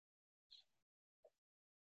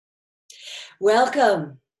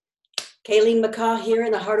Welcome. Kayleen McCaw here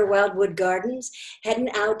in the heart of Wildwood Gardens, heading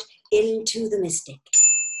out into the mystic.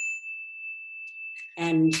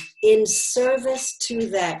 And in service to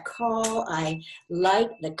that call, I light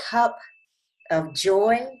the cup of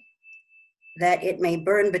joy that it may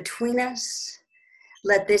burn between us.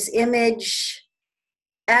 Let this image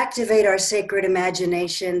activate our sacred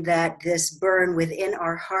imagination, that this burn within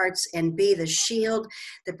our hearts and be the shield,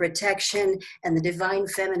 the protection, and the divine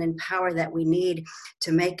feminine power that we need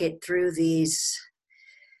to make it through these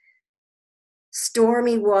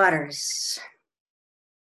stormy waters,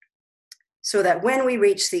 so that when we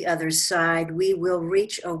reach the other side, we will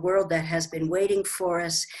reach a world that has been waiting for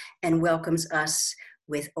us and welcomes us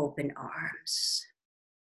with open arms.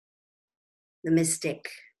 The mystic,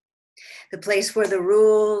 the place where the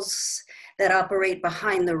rules that operate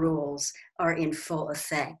behind the rules are in full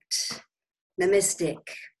effect. The mystic,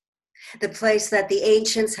 the place that the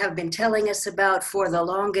ancients have been telling us about for the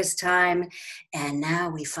longest time, and now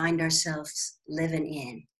we find ourselves living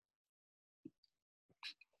in.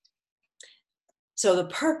 So the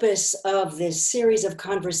purpose of this series of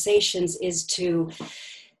conversations is to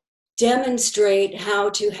demonstrate how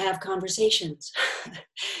to have conversations.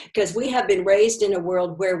 Because we have been raised in a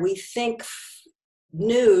world where we think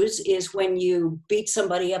news is when you beat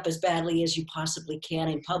somebody up as badly as you possibly can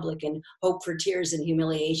in public and hope for tears and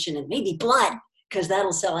humiliation and maybe blood, because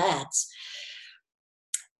that'll sell ads.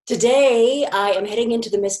 Today, I am heading into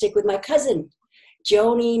the mystic with my cousin,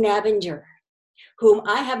 Joni Nabinger, whom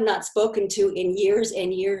I have not spoken to in years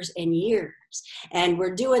and years and years. And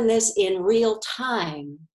we're doing this in real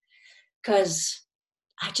time because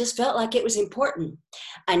I just felt like it was important.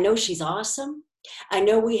 I know she's awesome. I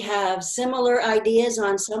know we have similar ideas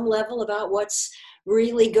on some level about what's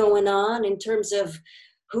really going on in terms of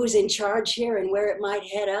who's in charge here and where it might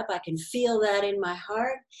head up. I can feel that in my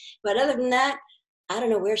heart. But other than that, I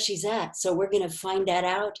don't know where she's at. So we're going to find that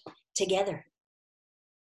out together.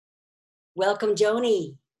 Welcome,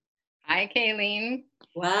 Joni. Hi, Kayleen.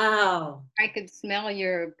 Wow. I could smell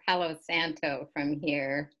your Palo Santo from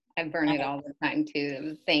here. I burn it all the time,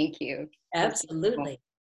 too. Thank you. Absolutely.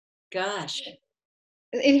 Gosh.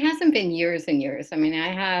 It hasn't been years and years. I mean, I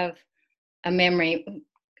have a memory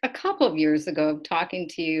a couple of years ago of talking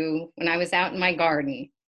to you when I was out in my garden,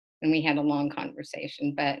 and we had a long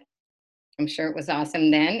conversation, but I'm sure it was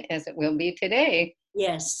awesome then, as it will be today.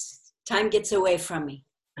 Yes. Time gets away from me.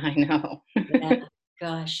 I know. Yeah,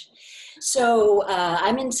 gosh. So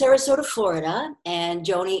I'm in Sarasota, Florida, and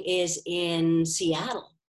Joni is in Seattle.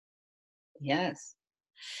 Yes.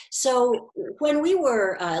 So when we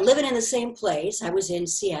were living in the same place, I was in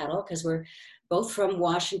Seattle because we're both from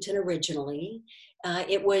Washington originally.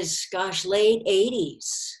 It was, gosh, late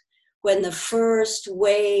 80s when the first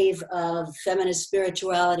wave of feminist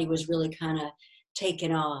spirituality was really kind of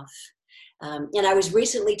taken off. And I was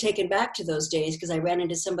recently taken back to those days because I ran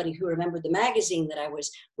into somebody who remembered the magazine that I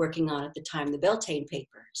was working on at the time, the Beltane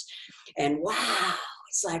Papers. And wow,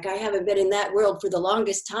 it's like I haven't been in that world for the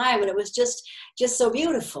longest time, and it was just so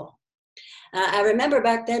beautiful. I remember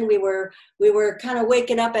back then we were kind of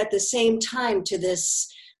waking up at the same time to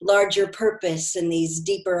this larger purpose and these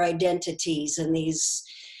deeper identities and these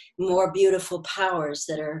more beautiful powers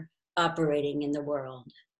that are operating in the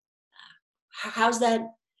world. How's that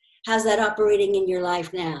operating in your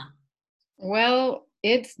life now? Well,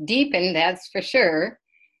 it's deepened, that's for sure.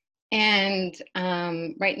 And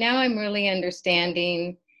right now I'm really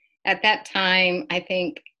understanding. At that time, I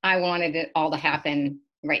think I wanted it all to happen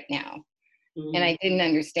right now. Mm-hmm. And I didn't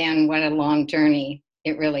understand what a long journey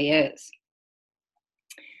it really is.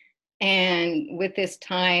 And with this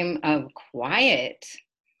time of quiet,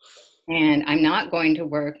 and I'm not going to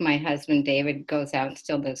work. My husband, David, goes out and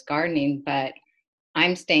still does gardening, but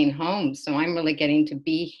I'm staying home. So I'm really getting to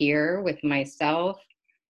be here with myself,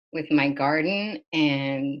 with my garden,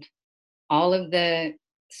 and all of the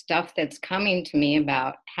stuff that's coming to me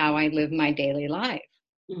about how I live my daily life.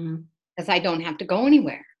 Mm-hmm. Because I don't have to go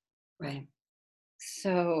anywhere. Right.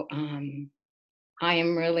 So I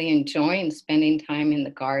am really enjoying spending time in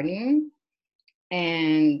the garden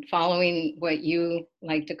and following what you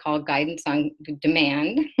like to call guidance on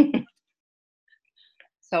demand.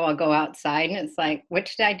 So I'll go outside and it's like, what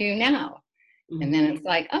should I do now? Mm-hmm. And then it's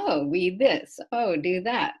like, oh, weed this. Oh, do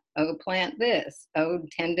that. Oh, plant this. Oh,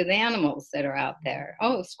 tend to the animals that are out there.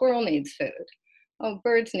 Oh, squirrel needs food. Oh,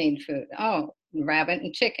 birds need food. Oh, rabbit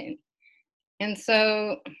and chicken. And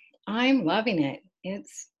so I'm loving it.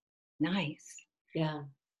 It's nice. Yeah.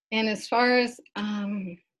 And as far as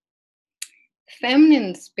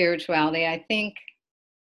feminine spirituality, I think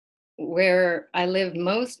where I live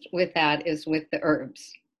most with that is with the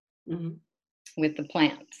herbs. Mm-hmm. with the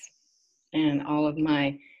plants and all of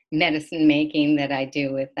my medicine making that I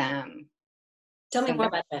do with them. Tell me So more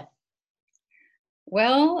about that.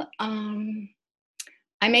 well,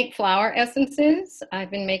 I make flower essences. I've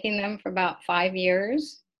been making them for about 5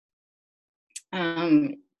 years.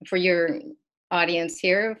 For your audience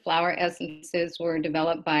here, flower essences were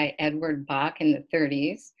developed by Edward Bach in the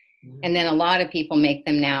 30s. And then a lot of people make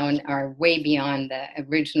them now and are way beyond the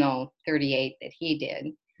original 38 that he did.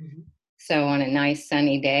 Mm-hmm. So on a nice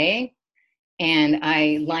sunny day, and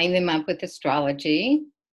I line them up with astrology.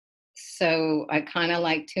 So I kind of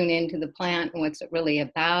like tune into the plant and what's it really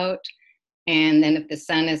about. And then if the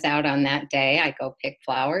sun is out on that day, I go pick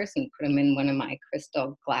flowers and put them in one of my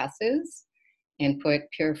crystal glasses and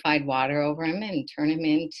put purified water over them and turn them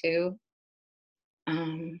into,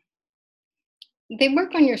 they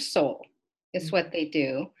work on your soul, is what they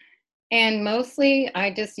do. And mostly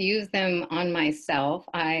I just use them on myself.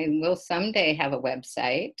 I will someday have a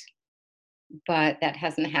website, but that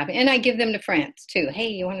hasn't happened. And I give them to friends too. Hey,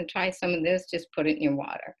 you want to try some of this? Just put it in your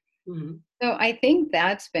water. Mm-hmm. So I think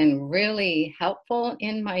that's been really helpful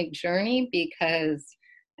in my journey because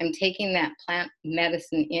I'm taking that plant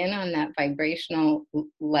medicine in on that vibrational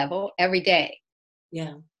level every day.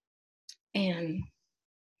 Yeah. And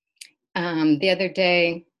the other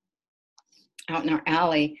day out in our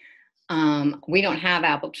alley, we don't have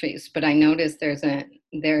apple trees, but I noticed there's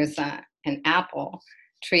an apple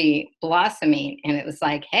tree blossoming, and it was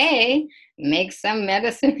like, hey, make some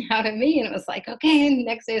medicine out of me. And it was like, okay,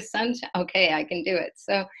 next day is sunshine. Okay, I can do it.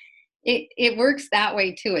 So it works that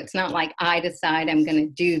way too. It's not like I decide I'm going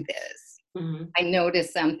to do this. Mm-hmm. I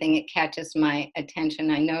notice something, it catches my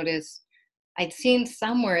attention. I notice I'd seen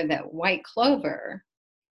somewhere that white clover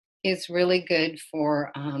is really good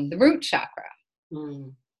for the root chakra.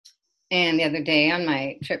 Mm. And the other day on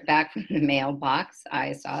my trip back from the mailbox,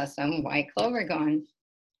 I saw some white clover going,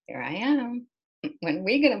 here I am. When are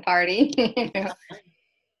we going to party?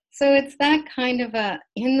 So it's that kind of a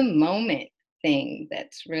in the moment thing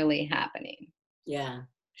that's really happening. Yeah.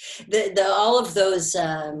 The all of those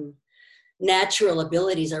natural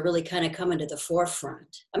abilities are really kind of coming to the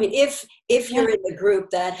forefront. I mean, if you're in the group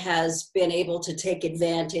that has been able to take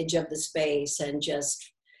advantage of the space and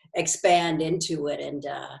just expand into it and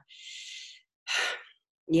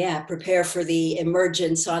prepare for the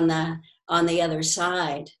emergence on the other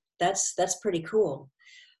side. That's pretty cool.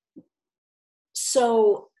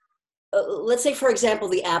 So let's say, for example,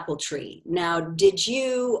 the apple tree. Now, did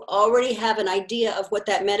you already have an idea of what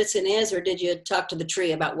that medicine is, or did you talk to the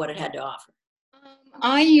tree about what it had to offer?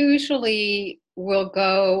 I usually will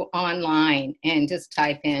go online and just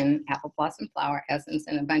type in apple blossom flower essence,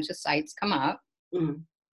 and a bunch of sites come up. Mm-hmm.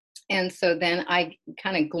 And so then I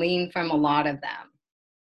kind of glean from a lot of them.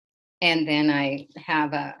 And then I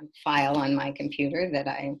have a file on my computer that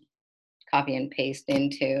I copy and paste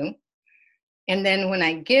into. And then when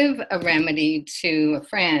I give a remedy to a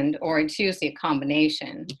friend, or it's usually a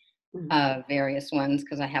combination of various ones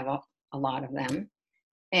because I have a lot of them.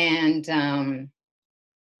 And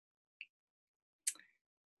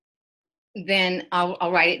then I'll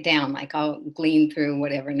write it down, like I'll glean through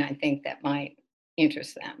whatever, and I think that might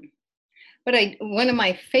interest them. But one of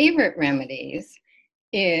my favorite remedies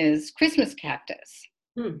is Christmas cactus.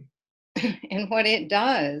 And what it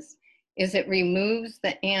does is it removes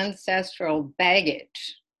the ancestral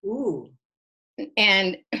baggage. Ooh.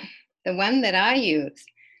 And the one that I use,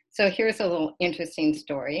 so here's a little interesting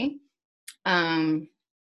story.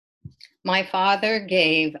 My father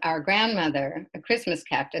gave our grandmother a Christmas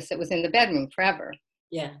cactus that was in the bedroom forever.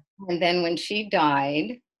 Yeah. And then when she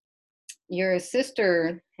died, your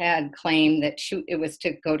sister had claimed that it was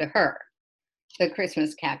to go to her. The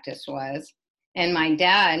Christmas cactus was. And my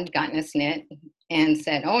dad got in a snit and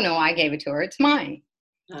said, oh, no, I gave it to her. It's mine.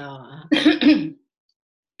 Oh.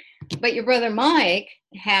 But your brother Mike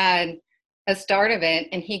had a start of it,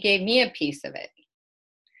 and he gave me a piece of it,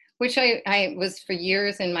 which I was for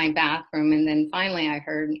years in my bathroom. And then finally I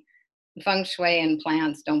heard feng shui and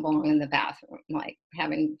plants don't belong in the bathroom,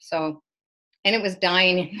 and it was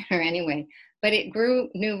dying in there anyway. But it grew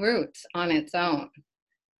new roots on its own.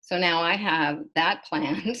 So now I have that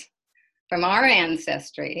plant from our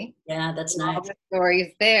ancestry. Yeah, that's nice. All the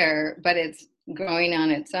stories there, but it's growing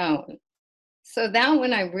on its own. So that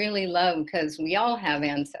one I really love because we all have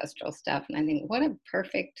ancestral stuff. And I think, what a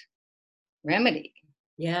perfect remedy.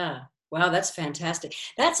 Yeah. Wow, that's fantastic.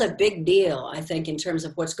 That's a big deal, I think, in terms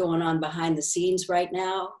of what's going on behind the scenes right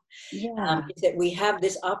now. Yeah. That we have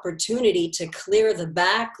this opportunity to clear the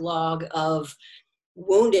backlog of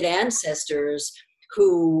wounded ancestors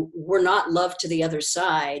who were not loved to the other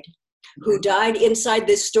side, who died inside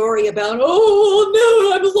this story about, oh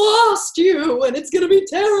no, I've lost you and it's going to be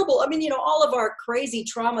terrible. I mean, all of our crazy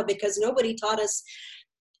trauma because nobody taught us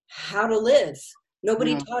how to live.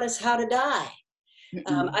 Nobody No. taught us how to die.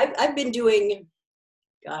 Mm-mm. I've been doing,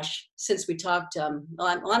 gosh, since we talked, I'm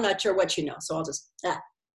not sure what so I'll just,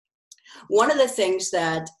 one of the things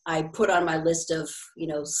that I put on my list of,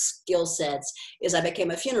 skill sets is I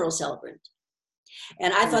became a funeral celebrant.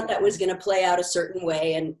 And I thought that was going to play out a certain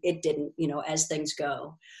way, and it didn't, as things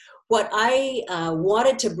go. What I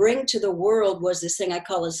wanted to bring to the world was this thing I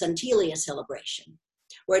call a Santelia celebration,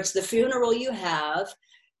 where it's the funeral you have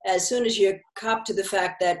as soon as you cop to the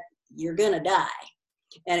fact that you're going to die.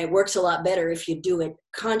 And it works a lot better if you do it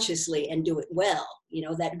consciously and do it well.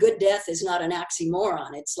 That good death is not an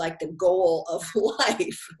oxymoron. It's like the goal of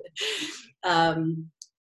life.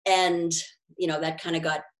 And, that kind of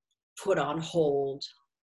got put on hold.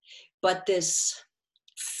 But this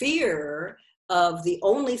fear of the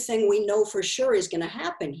only thing we know for sure is going to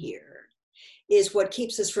happen here is what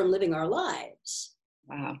keeps us from living our lives.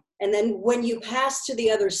 Wow. And then when you pass to the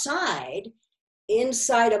other side,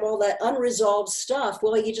 inside of all that unresolved stuff,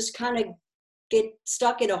 well, you just kind of get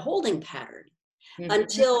stuck in a holding pattern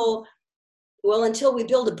until we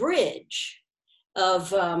build a bridge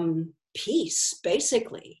of peace,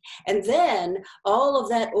 basically. And then all of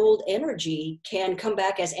that old energy can come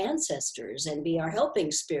back as ancestors and be our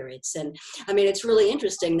helping spirits. And I mean, it's really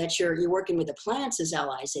interesting that you're working with the plants as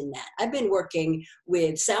allies in that. I've been working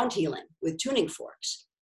with sound healing, with tuning forks.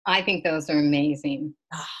 I think those are amazing.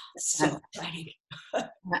 So exciting.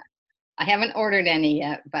 I haven't ordered any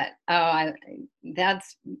yet, but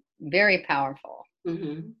that's very powerful.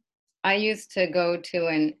 Mm-hmm. I used to go to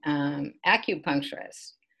an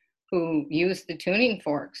acupuncturist who used the tuning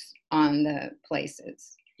forks on the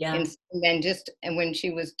places. Yeah. And then and when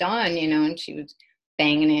she was done, and she was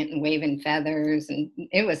banging it and waving feathers, and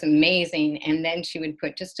it was amazing. And then she would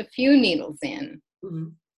put just a few needles in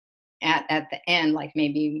at the end, like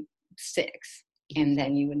maybe 6. And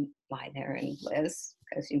then you would lie there in bliss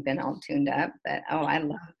because you've been all tuned up. But, I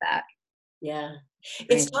love that. Yeah.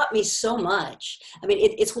 It's taught me so much. I mean,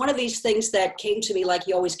 it's one of these things that came to me like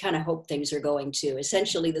you always kind of hope things are going to.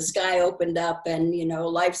 Essentially, the sky opened up and,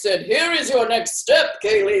 life said, here is your next step,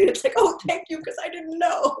 Kaylee. It's like, oh, thank you, because I didn't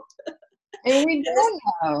know. And we don't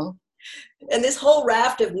know. And this whole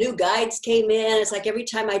raft of new guides came in. It's like every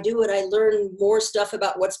time I do it, I learn more stuff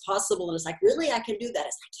about what's possible. And it's like, really, I can do that?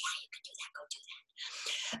 It's like, yeah, you can do that. Go do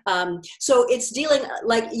that. So it's dealing,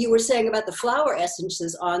 like you were saying about the flower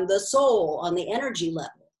essences, on the soul, on the energy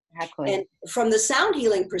level. Exactly. And from the sound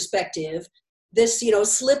healing perspective, this,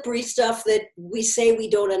 slippery stuff that we say we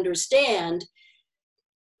don't understand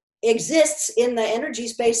exists in the energy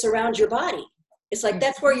space around your body. It's like,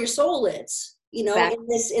 that's where your soul is, exactly.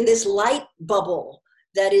 in this light bubble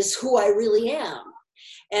that is who I really am.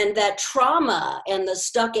 And that trauma and the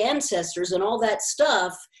stuck ancestors and all that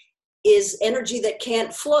stuff is energy that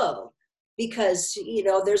can't flow because,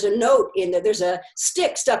 there's a note in there, there's a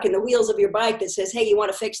stick stuck in the wheels of your bike that says, hey, you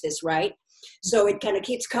want to fix this, right? So it kind of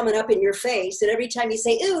keeps coming up in your face. And every time you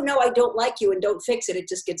say, ooh, no, I don't like you, and don't fix it, it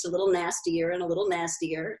just gets a little nastier and a little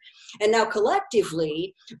nastier. And now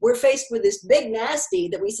collectively, we're faced with this big nasty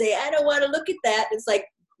that we say, I don't want to look at that. It's like,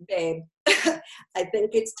 babe, I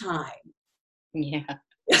think it's time. Yeah.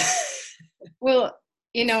 Well,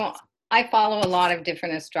 I follow a lot of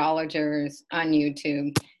different astrologers on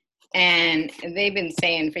YouTube, and they've been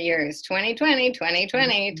saying for years, 2020,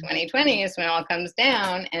 2020, 2020 is when it all comes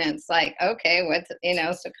down. And it's like, okay,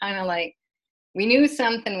 so kind of like we knew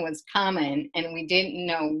something was coming and we didn't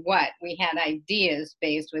know what. We had ideas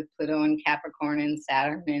based with Pluto and Capricorn and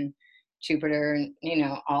Saturn and Jupiter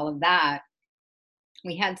and, all of that.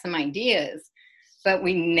 We had some ideas, but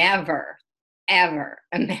we never, ever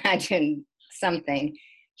imagined something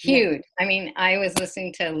huge. I mean, I was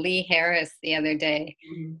listening to Lee Harris the other day,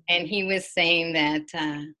 and he was saying that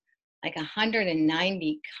like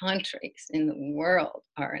 190 countries in the world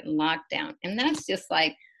are in lockdown. And that's just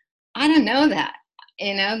like, I don't know that,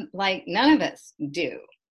 like none of us do.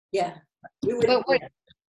 Yeah.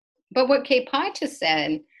 But what Kay Pacha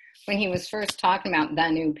said when he was first talking about the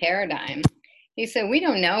new paradigm, he said, we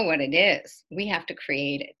don't know what it is. We have to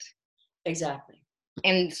create it. Exactly.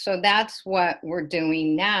 And so that's what we're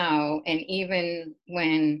doing now. And even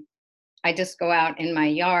when I just go out in my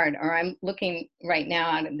yard, or I'm looking right now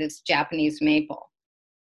out of this Japanese maple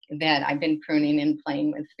that I've been pruning and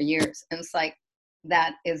playing with for years. And it's like,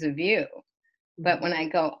 that is a view. But when I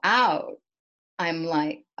go out, I'm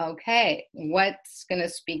like, okay, what's going to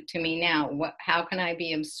speak to me now? How can I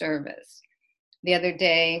be of service? The other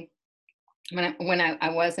day, when I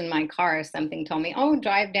was in my car, something told me, oh,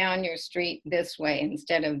 drive down your street this way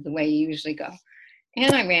instead of the way you usually go.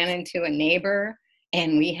 And I ran into a neighbor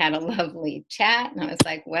and we had a lovely chat. And I was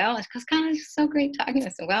like, well, it was kind of so great talking. I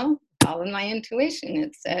said, well, following my intuition,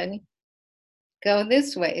 it said, go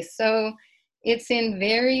this way. So it's in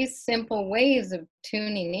very simple ways of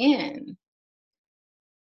tuning in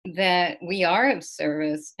that we are of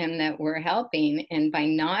service and that we're helping. And by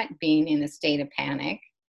not being in a state of panic,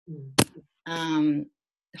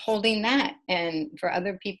 holding that. And for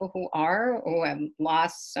other people who are or have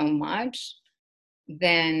lost so much,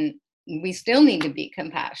 then we still need to be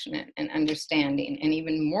compassionate and understanding, and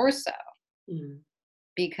even more so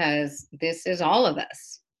because this is all of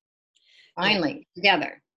us finally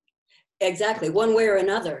together. Exactly, one way or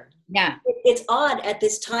another. Yeah. It's odd at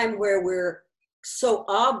this time where we're so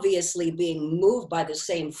obviously being moved by the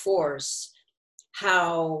same force,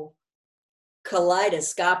 how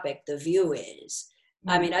kaleidoscopic the view is.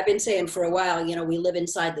 I mean, I've been saying for a while, you know, we live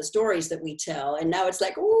inside the stories that we tell. And now it's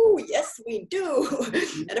like, oh, yes, we do.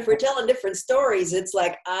 And if we're telling different stories, it's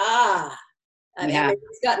like, I mean,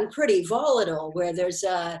 it's gotten pretty volatile where there's,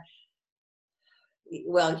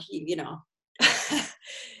 well, you know,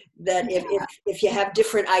 that if you have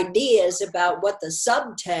different ideas about what the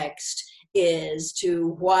subtext is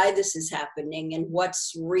to why this is happening and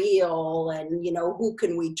what's real and, you know, who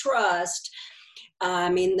can we trust? I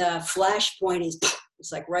mean, the flashpoint is,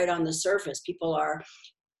 it's like right on the surface. People are,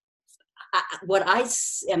 what I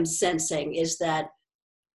am sensing is that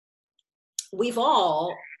we've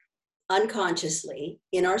all unconsciously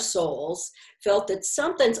in our souls felt that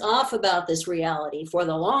something's off about this reality for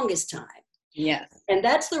the longest time. Yes. And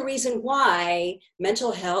that's the reason why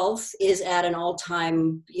mental health is at an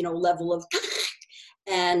all-time, you know, level of,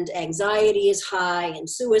 and anxiety is high, and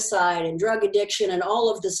suicide and drug addiction and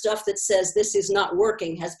all of the stuff that says this is not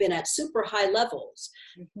working has been at super high levels.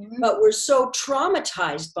 But we're so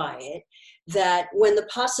traumatized by it that when the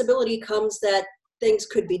possibility comes that things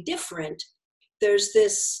could be different, there's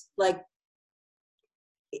this, like,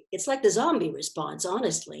 it's like the zombie response,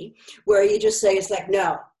 honestly, where you just say, it's like,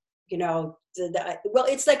 no, you know, well,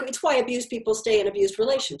 it's like, it's why abused people stay in abused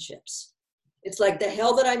relationships. It's like the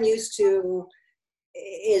hell that I'm used to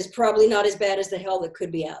is probably not as bad as the hell that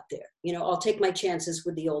could be out there. You know, I'll take my chances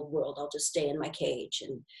with the old world. I'll just stay in my cage.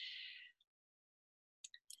 And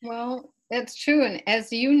well, that's true. And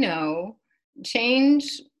as you know,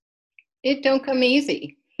 change, it don't come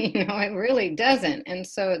easy. You know, it really doesn't. And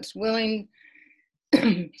so it's willing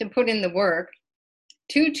to put in the work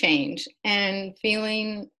to change and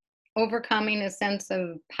overcoming a sense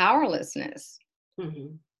of powerlessness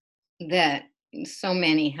that so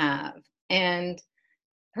many have. And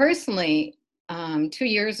personally, 2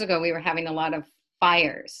 years ago, we were having a lot of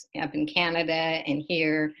fires up in Canada and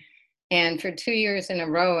here. And for 2 years in a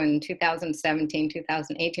row, in 2017,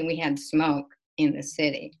 2018, we had smoke in the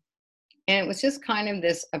city. And it was just kind of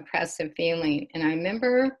this oppressive feeling. And I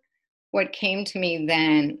remember what came to me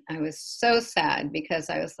then. I was so sad because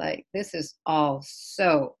I was like, this is all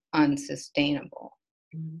so unsustainable.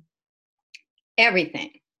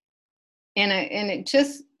 Everything. And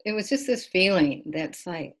it was just this feeling that's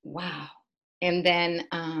like, wow. And then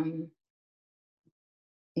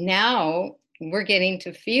now we're getting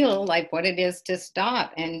to feel like what it is to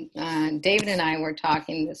stop. And David and I were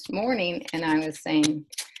talking this morning, and I was saying,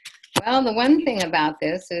 well, the one thing about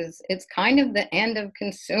this is it's kind of the end of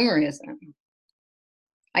consumerism.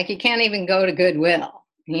 Like, you can't even go to Goodwill,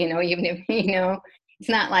 you know, even if, you know, it's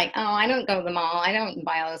not like, oh, I don't go to the mall, I don't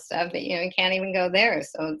buy all this stuff, but, you know, you can't even go there.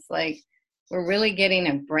 So it's like, we're really getting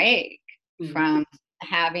a break from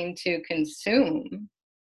having to consume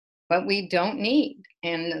what we don't need.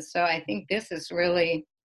 And so I think this is really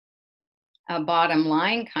a bottom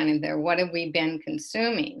line kind of there. What have we been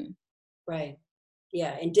consuming? Right.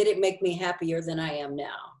 Yeah. And did it make me happier than I am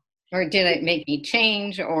now? Or did it make me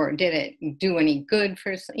change? Or did it do any good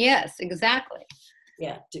for? Yes, exactly.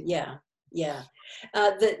 Yeah. Yeah. Yeah.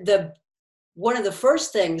 The one of the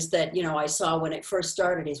first things that, you know, I saw when it first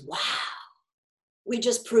started is, wow, we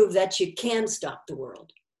just proved that you can stop the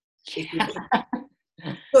world.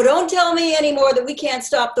 So don't tell me anymore that we can't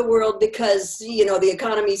stop the world because, you know, the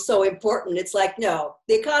economy is so important. It's like, no,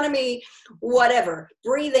 the economy, whatever,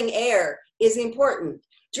 breathing air is important.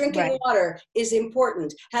 Drinking water is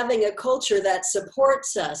important. Having a culture that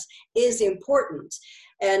supports us is important.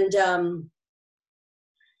 And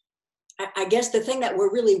I guess the thing that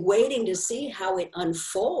we're really waiting to see how it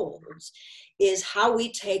unfolds is how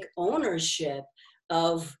we take ownership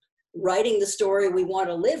of writing the story we want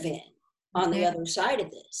to live in on the other side of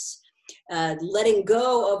this. letting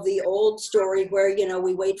go of the old story where, you know,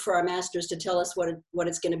 we wait for our masters to tell us what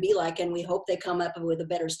it's going to be like, and we hope they come up with a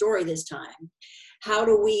better story this time. How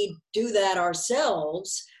do we do that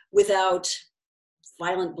ourselves without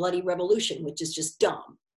violent, bloody revolution, which is just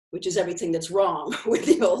dumb, which is everything that's wrong with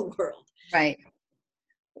the old world? Right.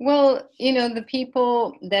 Well, you know, the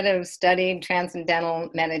people that have studied transcendental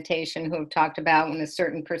meditation who have talked about when a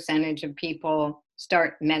certain percentage of people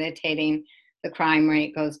start meditating, the crime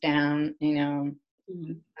rate goes down, you know,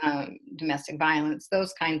 domestic violence,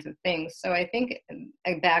 those kinds of things. So I think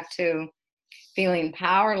back to feeling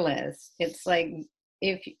powerless, it's like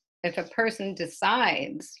if a person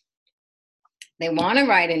decides they want to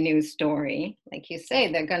write a new story, like you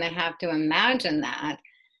say, they're going to have to imagine that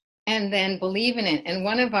and then believe in it. And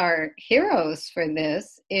one of our heroes for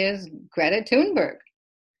this is Greta Thunberg,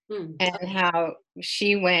 and how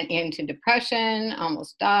she went into depression,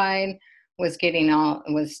 almost died, was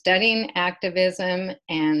studying activism,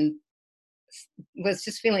 and was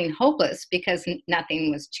just feeling hopeless because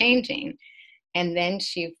nothing was changing. And then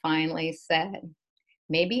she finally said,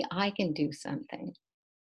 maybe I can do something.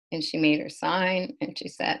 And she made her sign, and she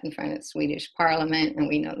sat in front of the Swedish parliament, and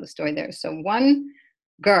we know the story there. So one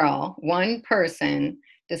girl, one person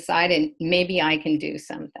decided, maybe I can do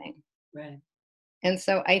something. Right. And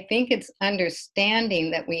so I think it's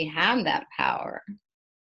understanding that we have that power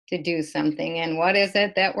to do something. And what is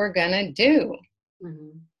it that we're going to do?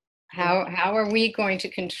 Mm-hmm. How are we going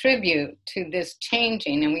to contribute to this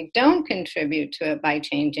changing? And we don't contribute to it by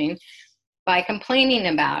changing, by complaining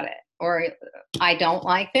about it. Or I don't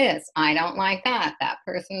like this, I don't like that, that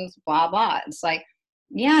person's blah, blah. It's like,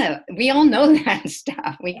 yeah, we all know that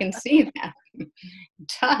stuff. We can see that.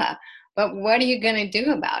 Duh. But what are you going to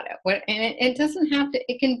do about it? And it doesn't have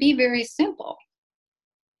to, it can be very simple.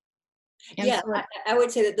 And yeah, so I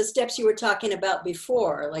would say that the steps you were talking about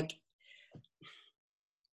before, like,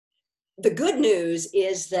 the good news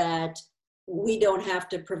is that we don't have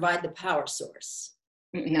to provide the power source.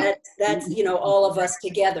 no. That's, you know, all of us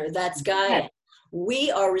together. That's Gaia.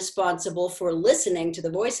 We are responsible for listening to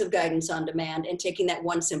the voice of Guidance on Demand and taking that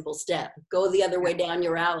one simple step. Go the other way down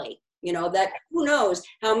your alley. You know, that who knows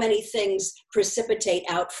how many things precipitate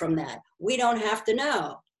out from that. We don't have to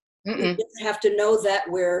know. We just have to know that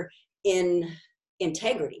we're in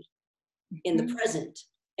integrity, in the present,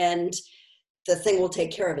 and the thing will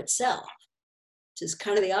take care of itself, which is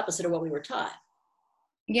kind of the opposite of what we were taught.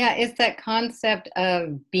 Yeah, it's that concept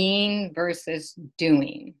of being versus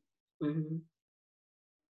doing. Mm-hmm.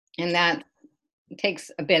 And that takes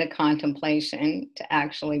a bit of contemplation to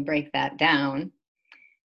actually break that down.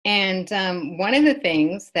 And one of the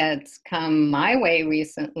things that's come my way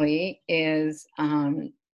recently is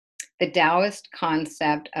the Taoist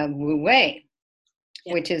concept of Wu Wei,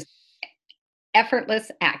 which is effortless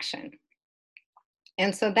action.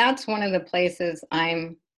 And so that's one of the places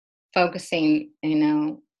I'm focusing, you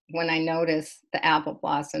know, when I notice the apple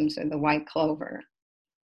blossoms or the white clover.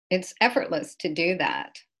 It's effortless to do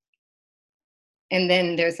that. And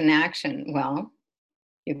then there's an action. Well,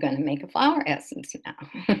 you're going to make a flower essence now.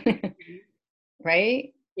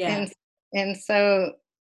 Right? Yeah. And so,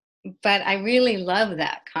 but I really love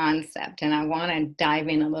that concept, and I want to dive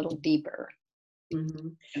in a little deeper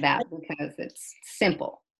to that because it's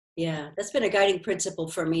simple. Yeah, that's been a guiding principle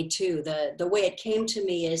for me too. The way it came to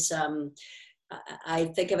me is, I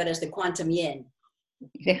think of it as the quantum yin.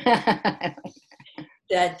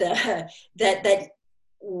 that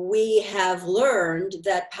we have learned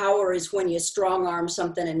that power is when you strong arm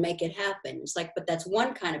something and make it happen. It's like, but that's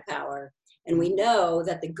one kind of power. And we know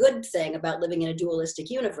that the good thing about living in a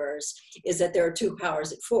dualistic universe is that there are two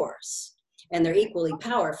powers at force, and they're equally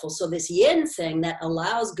powerful. So this yin thing that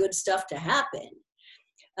allows good stuff to happen,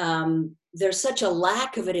 there's such a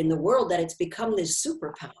lack of it in the world that it's become this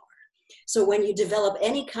superpower. So when you develop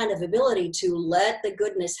any kind of ability to let the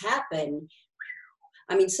goodness happen,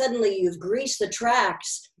 I mean, suddenly you've greased the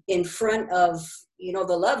tracks in front of, you know,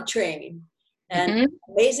 the love train, and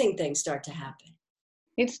amazing things start to happen.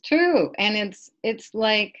 It's true. And it's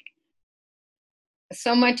like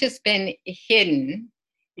so much has been hidden.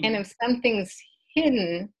 And if something's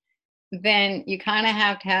hidden, then you kind of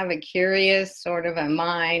have to have a curious sort of a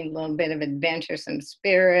mind, a little bit of adventuresome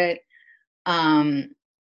spirit. I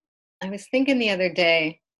was thinking the other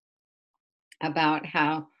day about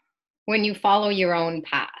how when you follow your own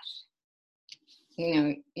path, you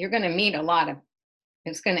know, you're going to meet a lot of,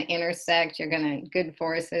 it's going to intersect, you're going to good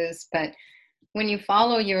forces, but when you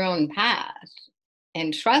follow your own path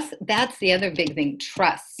and trust, that's the other big thing,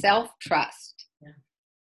 trust, self-trust. Yeah.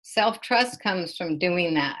 Self-trust comes from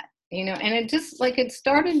doing that. you know, and it just like it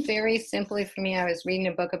started very simply for me. I was reading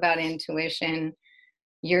a book about intuition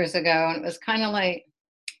years ago, and it was kind of like,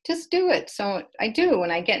 just do it. So I do.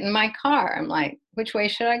 When I get in my car, I'm like, which way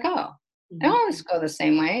should I go? I Mhm. always go the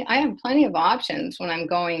same way. I have plenty of options when I'm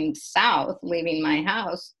going south, leaving my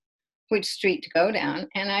house, which street to go down.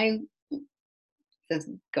 And I just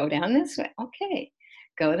go down this way. Okay,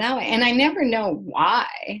 go that way. And I never know why.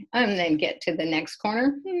 And then get to the next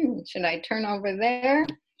corner. Should I turn over there?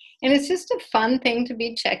 And it's just a fun thing to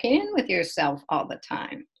be checking in with yourself all the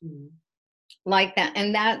time Mhm. like that.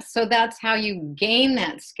 And that's how you gain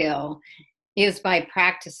that skill is by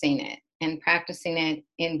practicing it and practicing it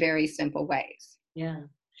in very simple ways. Yeah.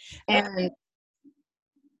 And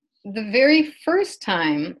the very first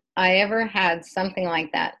time I ever had something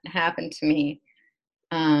like that happen to me,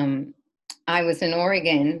 um, I was in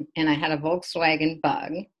Oregon and I had a Volkswagen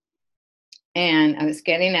Bug and I was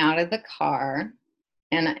getting out of the car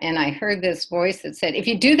and I heard this voice that said, if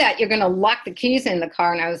you do that, you're going to lock the keys in the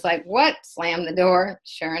car. And I was like, what? Slam the door.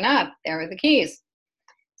 Sure enough, there were the keys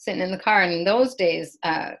sitting in the car. And in those days,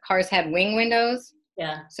 cars had wing windows.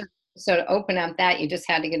 Yeah. So to open up that, you just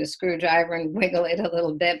had to get a screwdriver and wiggle it a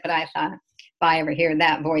little bit. But I thought, if I ever hear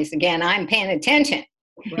that voice again, I'm paying attention.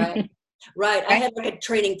 Right. Right. I Right? had like a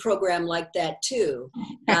training program like that too.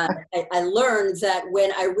 I learned that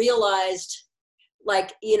when I realized,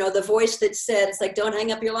 like, you know, the voice that said, it's like, don't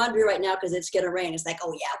hang up your laundry right now because it's going to rain. It's like,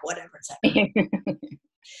 oh yeah, whatever. It's like,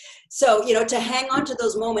 so, you know, to hang on to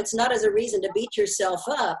those moments, not as a reason to beat yourself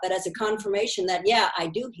up, but as a confirmation that, yeah, I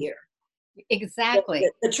do hear. Exactly.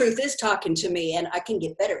 The truth is talking to me and I can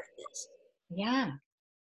get better at this. Yeah.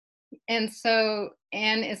 And so,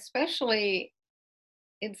 and especially,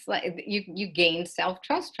 it's like you gain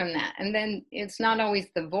self-trust from that. And then it's not always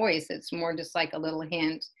the voice, it's more just like a little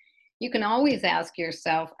hint. You can always ask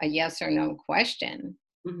yourself a yes or no question.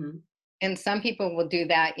 Mm-hmm. And some people will do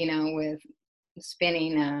that, you know, with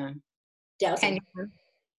spinning a Dowsing. pendulum.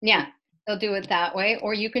 Yeah, they'll do it that way.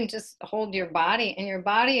 Or you can just hold your body, and your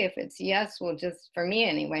body, if it's yes, will just, for me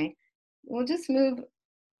anyway, will just move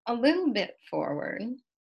a little bit forward.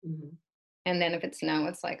 Mm-hmm. And then if it's no,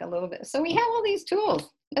 it's like a little bit. So we have all these tools.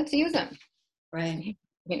 Let's use them. Right.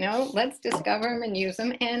 You know, let's discover them and use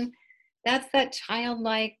them. And that's that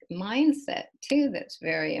childlike mindset too that's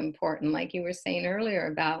very important. Like you were saying earlier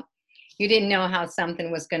about you didn't know how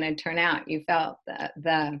something was going to turn out. You felt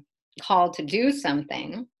the call to do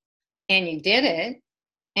something and you did it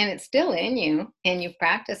and it's still in you and you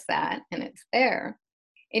practice that and it's there.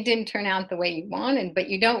 It didn't turn out the way you wanted, but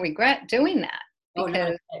you don't regret doing that Oh, no.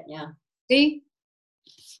 because Yeah. see,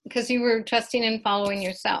 because you were trusting and following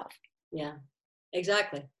yourself. Yeah.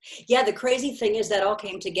 Exactly. Yeah, the crazy thing is that all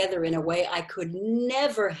came together in a way I could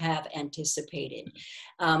never have anticipated.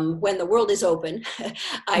 When the world is open,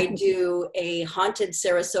 I do a haunted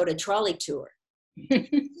Sarasota trolley tour.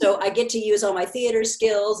 So I get to use all my theater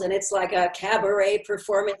skills and it's like a cabaret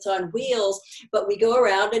performance on wheels, but we go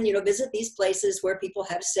around and, you know, visit these places where people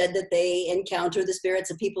have said that they encounter the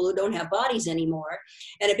spirits of people who don't have bodies anymore.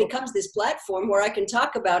 And it becomes this platform where I can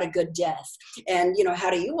talk about a good death and, you know,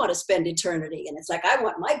 how do you want to spend eternity? And it's like, I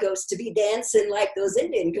want my ghosts to be dancing like those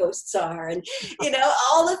Indian ghosts are. And, you know,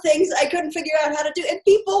 all the things I couldn't figure out how to do. And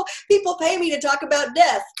people pay me to talk about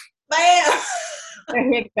death. Bam!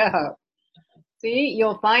 There you go. See,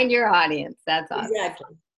 you'll find your audience. That's awesome.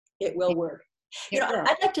 Exactly. It will work. You It know, will.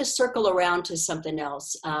 I'd like to circle around to something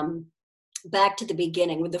else. Back to the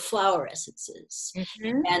beginning with the flower essences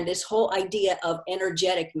Mhm. and this whole idea of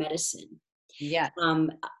energetic medicine. Yeah.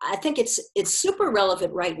 I think it's super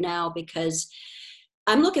relevant right now because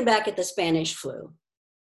I'm looking back at the Spanish flu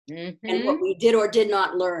and what Mhm. we did or did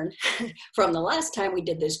not learn from the last time we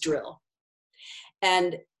did this drill.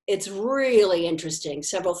 And it's really interesting.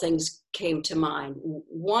 Several things came to mind.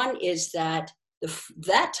 One is that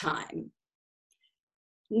that time,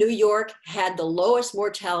 New York had the lowest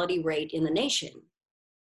mortality rate in the nation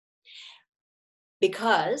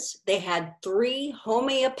because they had 3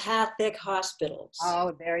 homeopathic hospitals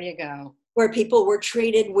Oh, there you go. where people were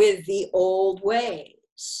treated with the old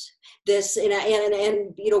ways. This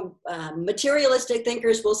and you know, materialistic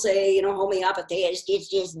thinkers will say, you know, homeopathy is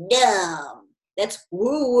just dumb. That's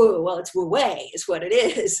woo woo. Well, it's woo way is what it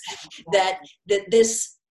is. that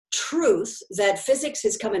this truth that physics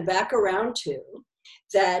is coming back around to,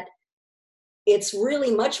 that it's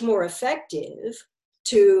really much more effective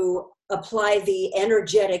to apply the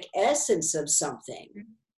energetic essence of something.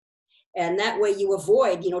 And that way you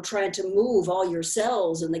avoid, you know, trying to move all your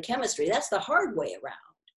cells and the chemistry. That's the hard way around.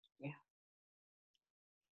 Yeah.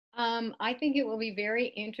 I think it will be very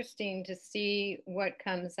interesting to see what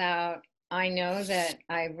comes out I know that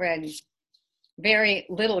I've read very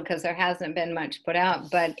little because there hasn't been much put out,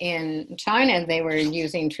 but in China, they were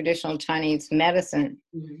using traditional Chinese medicine,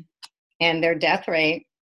 Mm-hmm. and their death rate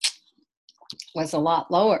was a lot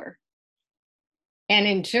lower. And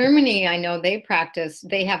in Germany, I know they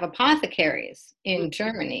have apothecaries in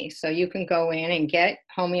Germany. So you can go in and get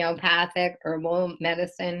homeopathic herbal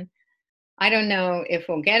medicine. I don't know if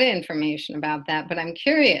we'll get information about that, but I'm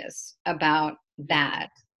curious about that.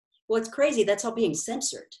 Well, it's crazy. That's all being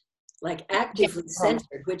censored, like actively Oh.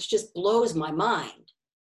 censored, which just blows my mind.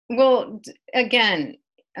 Well, again,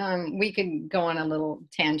 we could go on a little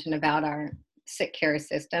tangent about our sick care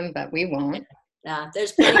system, but we won't.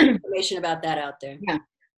 There's plenty of information about that out there. Yeah.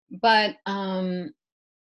 But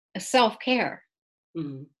self-care,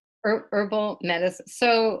 Mm-hmm. herbal medicine.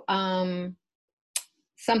 So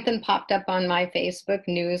something popped up on my Facebook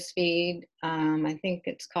news feed. I think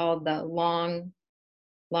it's called The Long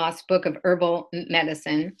Lost Book of Herbal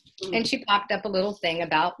Medicine. Mm-hmm. And she popped up a little thing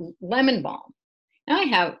about lemon balm. Now I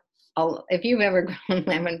have, if you've ever grown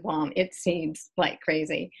lemon balm, it seeds like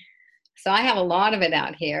crazy. So I have a lot of it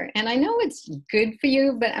out here. And I know it's good for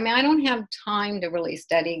you, but I mean, I don't have time to really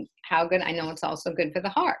study how good. I know it's also good for the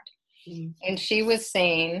heart. Mm-hmm. And she was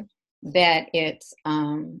saying that it's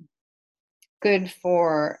good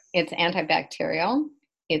for, it's antibacterial,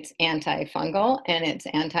 it's antifungal, and it's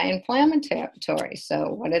anti-inflammatory. So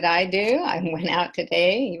what did I do? I went out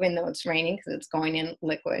today, even though it's raining because it's going in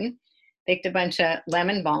liquid, picked a bunch of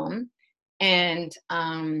lemon balm and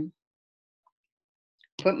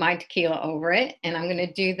put my tequila over it. And I'm going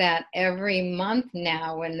to do that every month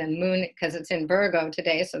now when the moon, because it's in Virgo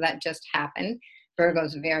today, so that just happened.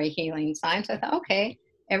 Virgo's a very healing sign. So I thought, okay,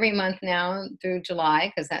 every month now through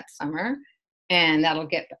July, because that's summer, and that'll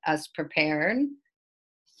get us prepared.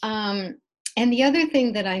 And the other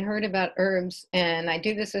thing that I heard about herbs, and I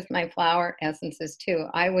do this with my flower essences too,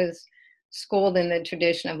 I was schooled in the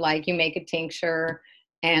tradition of like, you make a tincture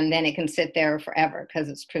and then it can sit there forever because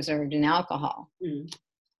it's preserved in alcohol. Mm-hmm.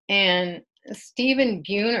 And Stephen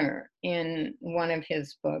Buhner, in one of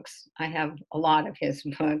his books, I have a lot of his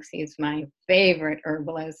books, he's my favorite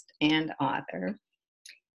herbalist and author,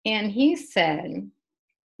 and he said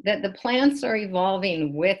that the plants are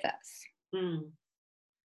evolving with us. Mm-hmm.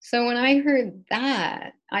 So when I heard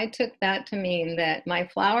that, I took that to mean that my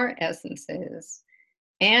flower essences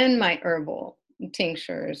and my herbal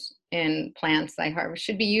tinctures and plants I harvest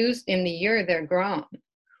should be used in the year they're grown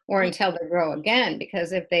or until they grow again.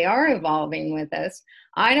 Because if they are evolving with us,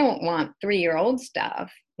 I don't want 3-year-old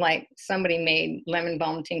stuff like somebody made lemon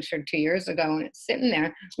balm tincture 2 years ago and it's sitting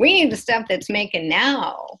there. We need the stuff that's making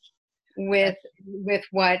now with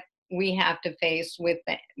what we have to face with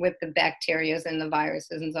the bacterias and the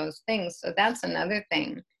viruses and those things. So that's another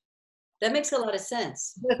thing. That makes a lot of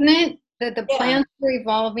sense. Doesn't it? That the plants are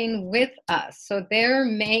evolving with us. So they're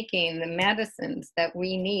making the medicines that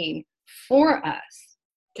we need for us.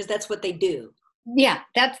 Because that's what they do. Yeah,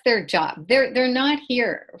 that's their job. They're not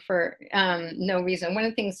here for no reason. One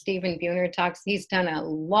of the things Stephen Buhner he's done a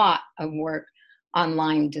lot of work on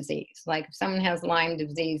Lyme disease. Like if someone has Lyme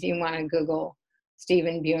disease, you want to Google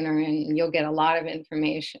Stephen Buhner and you'll get a lot of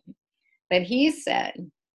information. But he said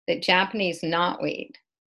that Japanese knotweed,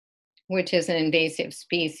 which is an invasive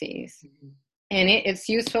species, mm-hmm. and it's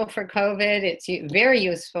useful for COVID, it's very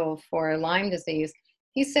useful for Lyme disease.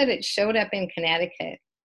 He said it showed up in Connecticut,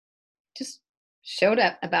 just showed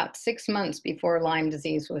up about 6 months before Lyme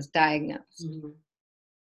disease was diagnosed. Mm-hmm.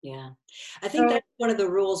 Yeah, I think that's one of the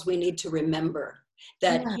rules we need to remember.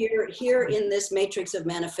 That here in this matrix of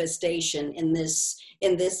manifestation, in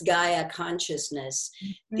this Gaia consciousness,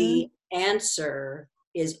 mm-hmm. the answer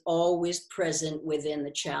is always present within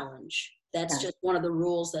the challenge. That's just one of the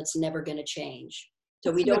rules that's never going to change.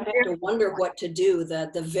 So we don't have to wonder what to do.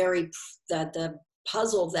 The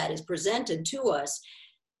puzzle that is presented to us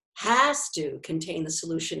has to contain the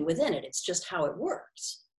solution within it. It's just how it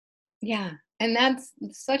works. Yeah, and that's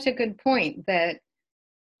such a good point, that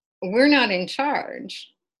we're not in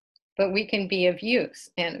charge, but we can be of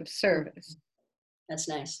use and of service. That's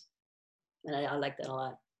nice. And I like that a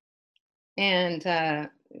lot. And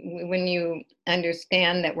when you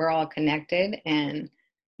understand that we're all connected and,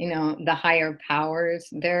 the higher powers,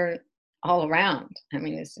 they're all around. I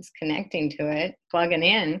mean, it's just connecting to it, plugging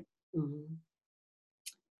in, mm-hmm.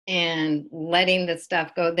 and letting the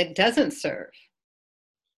stuff go that doesn't serve.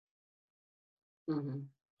 Mm-hmm.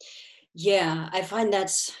 Yeah, I find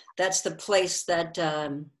that's the place that,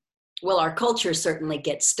 our culture certainly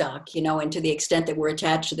gets stuck, and to the extent that we're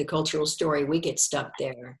attached to the cultural story, we get stuck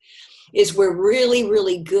there, is we're really,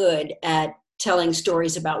 really good at telling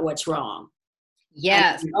stories about what's wrong.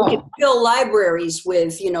 Yes. We can Oh, fill libraries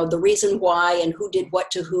with, the reason why and who did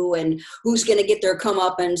what to who and who's going to get their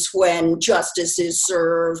comeuppance when justice is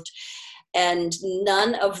served. And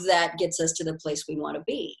none of that gets us to the place we want to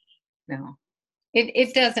be. no.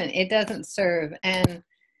 It doesn't serve. And,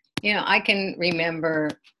 I can remember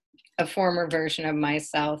a former version of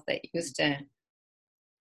myself that used to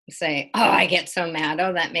say, oh, I get so mad.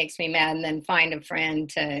 Oh, that makes me mad. And then find a friend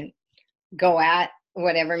to go at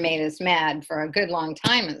whatever made us mad for a good long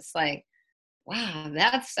time. It's like, wow,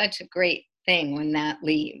 that's such a great thing when that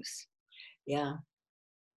leaves. Yeah.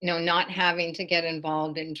 Not having to get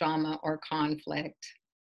involved in drama or conflict.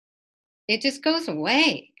 It just goes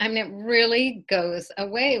away. I mean, it really goes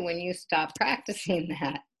away when you stop practicing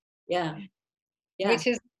that, Yeah. Yeah. which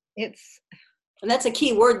is, it's, And that's a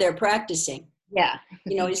key word there, practicing. yeah.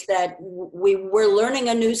 Is that we're learning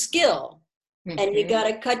a new skill. And you Mhm. got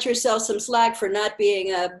to cut yourself some slack for not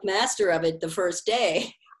being a master of it the first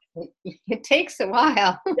day. It takes a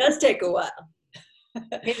while, It does take a while.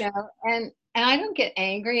 and I don't get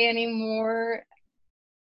angry anymore.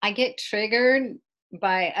 I get triggered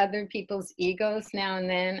by other people's egos now and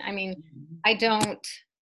then. I mean, I don't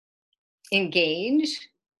engage.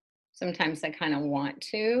 Sometimes I kind of want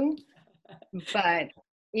to, but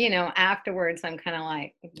afterwards I'm kind of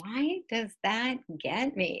like, why does that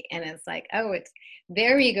get me? And it's like, oh, it's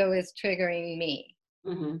their ego is triggering me.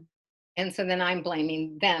 Mm-hmm. And so then I'm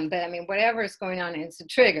blaming them. But I mean, whatever's going on, it's a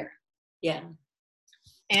trigger. Yeah.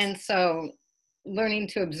 And so learning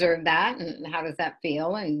to observe that, and how does that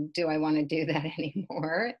feel, and do I want to do that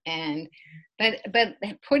anymore? And but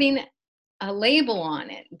putting a label on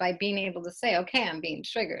it by being able to say, okay, I'm being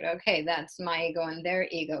triggered. Okay, that's my ego and their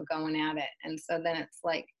ego going at it. And so then it's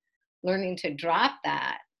like learning to drop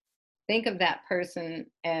that. Think of that person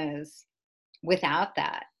as without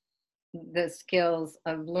that, the skills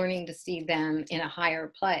of learning to see them in a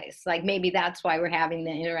higher place. Like maybe that's why we're having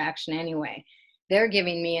the interaction anyway. They're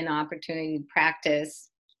giving me an opportunity to practice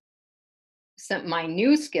my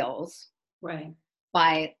new skills, Right.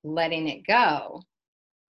 by letting it go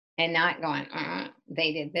and not going,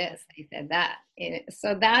 they did this, they said that.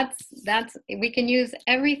 So that's we can use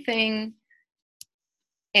everything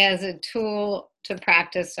as a tool to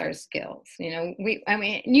practice our skills. I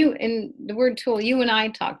mean, you, in the word tool, you and I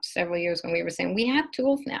talked several years when we were saying we have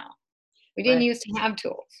tools now. We didn't Right. used to have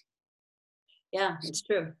tools. Yeah, it's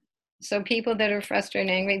true. So people that are frustrated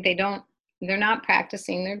and angry, they're not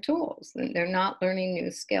practicing their tools. They're not learning new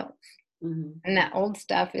skills. Mm-hmm. And that old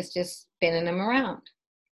stuff is just spinning them around.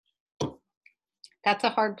 That's a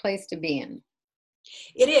hard place to be in.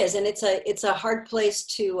 It is, and it's a hard place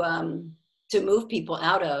to move people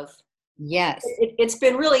out of. Yes. It's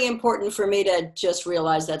been really important for me to just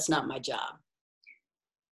realize that's not my job.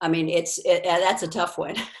 I mean, that's a tough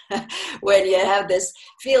one when you have this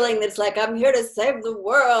feeling that's like, I'm here to save the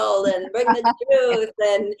world and bring the truth,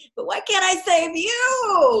 but why can't I save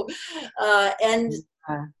you? And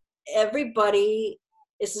everybody,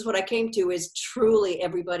 this is what I came to, is truly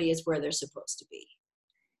everybody is where they're supposed to be.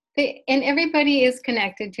 And everybody is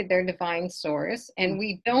connected to their divine source, and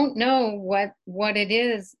we don't know what it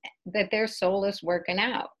is that their soul is working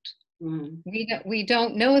out. Mm-hmm. We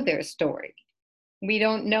don't know their story. We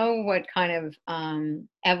don't know what kind of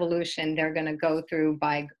evolution they're going to go through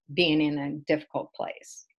by being in a difficult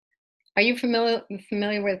place. Are you familiar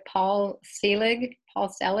with Paul Selig? Paul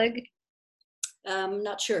Selig?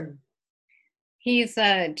 Not sure. He's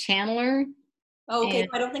a channeler. Oh, okay.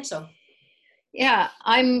 I don't think so. Yeah,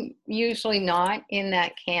 I'm usually not in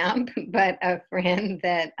that camp, but a friend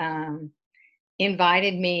that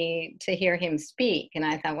invited me to hear him speak. And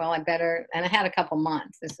I thought, well, I better, and I had a couple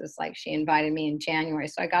months. This is like, she invited me in January.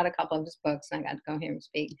 So I got a couple of his books and I got to go hear him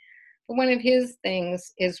speak. But one of his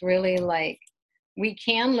things is really like, we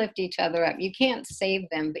can lift each other up. You can't save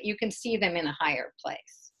them, but you can see them in a higher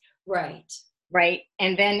place. Right. Right.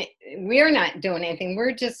 And then we're not doing anything.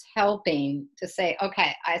 We're just helping to say,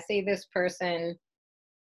 okay, I see this person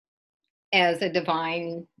as a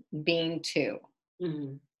divine being too.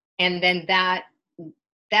 Mm-hmm. And then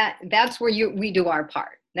that's where we do our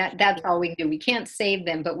part. That's all we do. We can't save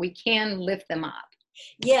them, but we can lift them up.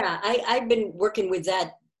 Yeah, I've been working with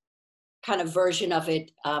that kind of version of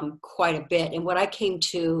it quite a bit. And what I came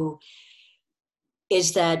to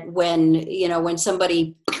is that when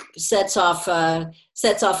somebody sets off a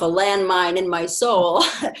landmine in my soul,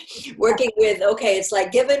 working with, okay, it's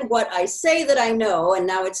like, given what I say that I know, and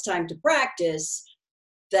now it's time to practice,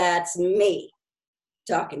 that's me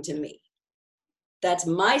talking to me. That's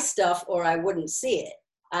my stuff, or I wouldn't see it.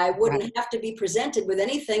 I wouldn't Right. have to be presented with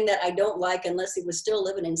anything that I don't like unless it was still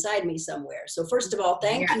living inside me somewhere. So first of all,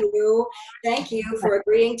 thank Yeah. you. Thank you for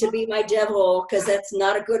agreeing to be my devil, because that's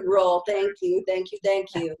not a good role. Thank you, thank you,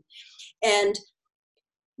 thank you. And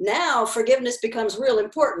now forgiveness becomes real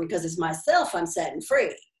important because it's myself I'm setting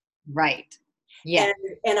free. Right. Yeah. And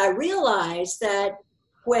and I realize that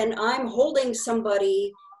when I'm holding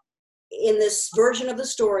somebody in this version of the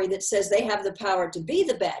story that says they have the power to be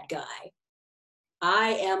the bad guy, I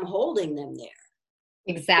am holding them there.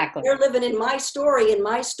 Exactly. They're living in my story,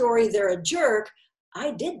 they're a jerk.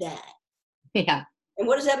 I did that. Yeah. And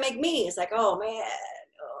what does that make me? It's like, oh man.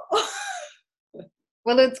 Oh.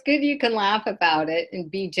 Well, it's good you can laugh about it and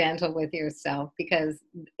be gentle with yourself because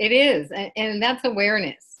it is. And that's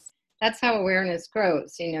awareness. That's how awareness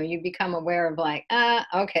grows. You know, you become aware of like,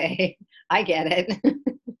 okay, I get it.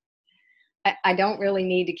 I don't really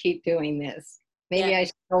need to keep doing this. Yeah. Maybe I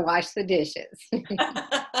should go wash the dishes.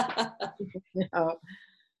 You know?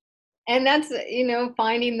 And that's,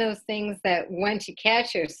 finding those things that once you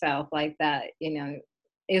catch yourself like that,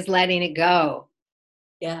 is letting it go.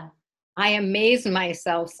 Yeah. I amaze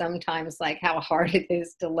myself sometimes, like how hard it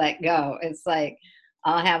is to let go. It's like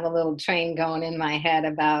I'll have a little train going in my head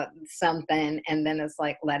about something, and then it's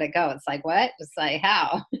like, let it go. It's like, what? It's like,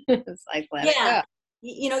 how? It's like, let it Yeah. go.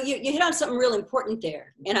 You hit on something real important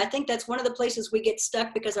there. And I think that's one of the places we get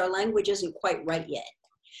stuck because our language isn't quite right yet.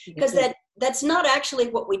 Because that's not actually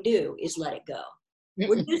what we do, is let it go.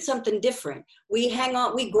 We do something different. We hang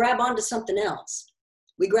on, we grab onto something else.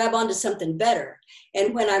 We grab onto something better.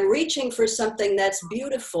 And when I'm reaching for something that's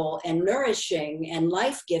beautiful and nourishing and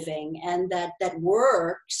life-giving and that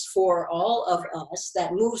works for all of us,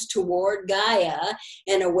 that moves toward Gaia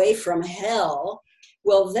and away from hell,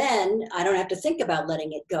 well, then I don't have to think about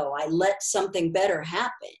letting it go. I let something better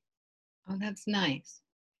happen. Oh, that's nice.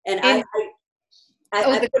 And And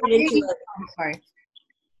I the put it into I'm sorry.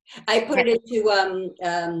 I put it into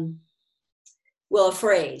well, a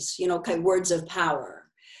phrase, kind of words of power.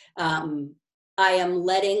 I am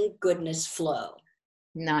letting goodness flow.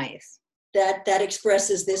 Nice. That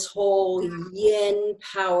expresses this whole yin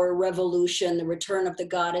power revolution, the return of the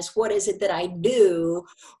goddess. What is it that I do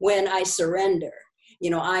when I surrender?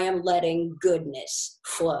 I am letting goodness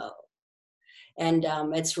flow, and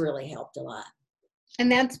it's really helped a lot.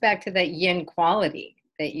 And that's back to that yin quality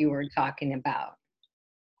that you were talking about,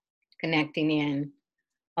 connecting in,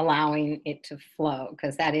 allowing it to flow,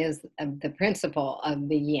 because that is the principle of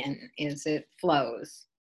the yin, is it flows.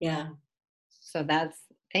 Yeah. So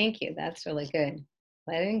thank you. That's really good.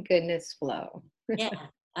 Letting goodness flow. Yeah.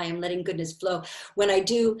 I am letting goodness flow. When I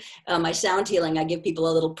do my sound healing, I give people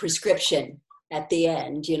a little prescription at the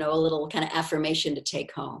end, a little kind of affirmation to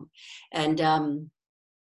take home. And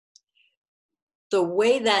the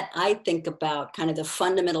way that I think about kind of the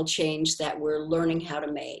fundamental change that we're learning how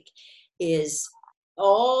to make is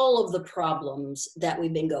all of the problems that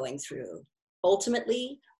we've been going through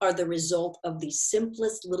ultimately are the result of the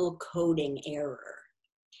simplest little coding error,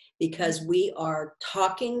 because we are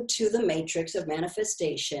talking to the matrix of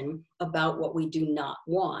manifestation about what we do not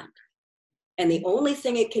want. And the only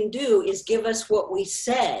thing it can do is give us what we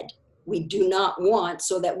said we do not want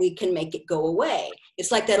so that we can make it go away.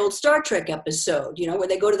 It's like that old Star Trek episode, where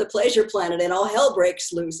they go to the pleasure planet and all hell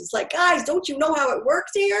breaks loose. It's like, guys, don't you know how it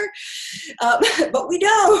works here? But we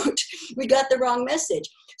don't. We got the wrong message.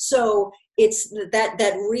 So it's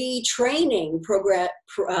that retraining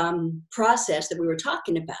process that we were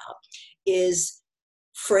talking about is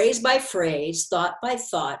phrase by phrase, thought by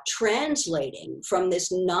thought, translating from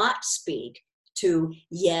this not speak to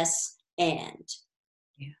yes and.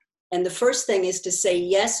 Yeah. And the first thing is to say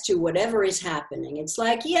yes to whatever is happening. It's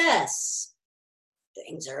like, yes,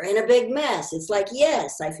 things are in a big mess. It's like,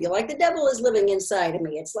 yes, I feel like the devil is living inside of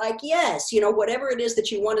me. It's like, yes, whatever it is that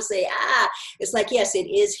you want to say, it's like, yes, it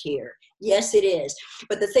is here. Yes, it is.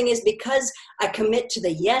 But the thing is, because I commit to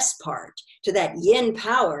the yes part, to that yin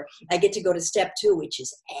power, I get to go to step 2, which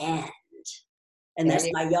is and. And that's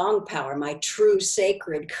my yang power, my true,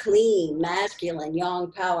 sacred, clean, masculine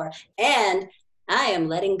yang power. And I am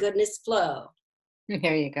letting goodness flow.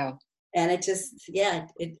 There you go. And it just,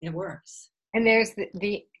 it works. And there's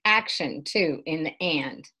the action too in the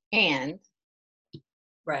and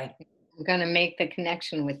Right. I'm going to make the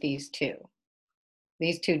connection with these two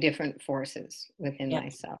different forces within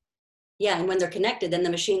myself. Yeah, and when they're connected, then the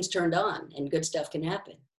machine's turned on and good stuff can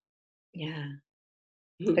happen. Yeah.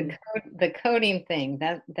 The coding thing,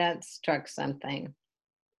 that struck something.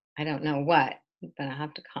 I don't know what, but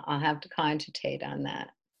I'll have to cogitate on that.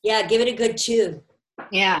 Yeah, give it a good chew.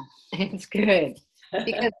 Yeah, it's good.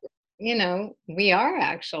 Because we are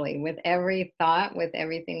actually, with every thought, with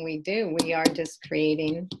everything we do, we are just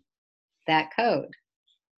creating that code.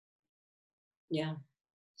 Yeah.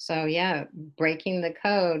 So yeah, breaking the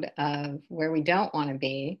code of where we don't want to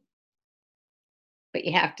be, but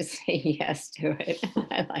you have to say yes to it.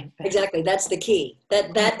 I like that. Exactly. That's the key.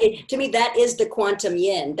 To me, that is the quantum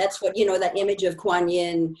yin. That's what, that image of Kuan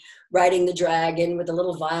Yin riding the dragon with a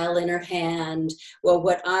little vial in her hand. Well,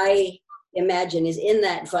 what I imagine is in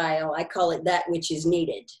that vial, I call it that which is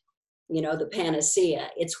needed, the panacea.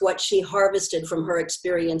 It's what she harvested from her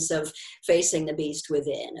experience of facing the beast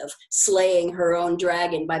within, of slaying her own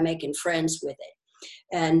dragon by making friends with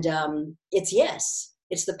it. And it's yes.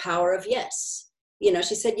 It's the power of yes.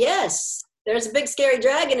 She said, yes, there's a big scary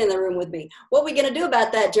dragon in the room with me. What are we going to do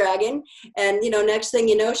about that dragon? And, next thing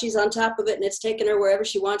you know, she's on top of it and it's taking her wherever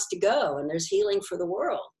she wants to go. And there's healing for the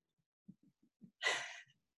world.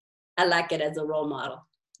 I like it as a role model.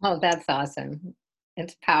 Oh, that's awesome.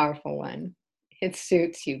 It's a powerful one. It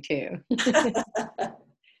suits you too.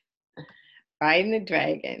 Riding the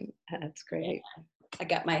dragon. That's great. Yeah. I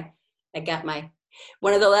got my,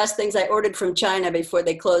 one of the last things I ordered from China before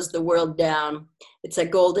they closed the world down. It's a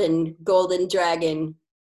golden dragon.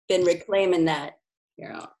 Been reclaiming that.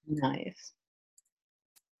 Nice.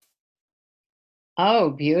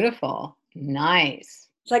 Oh, beautiful. Nice.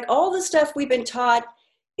 It's like all the stuff we've been taught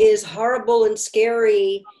is horrible and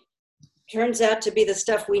scary turns out to be the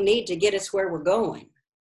stuff we need to get us where we're going.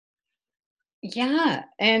 Yeah.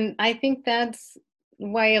 And I think that's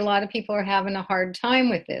why a lot of people are having a hard time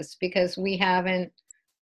with this, because we haven't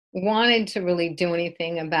wanted to really do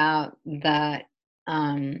anything about the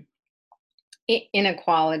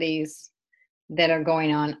inequalities that are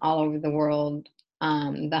going on all over the world,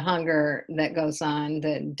 the hunger that goes on,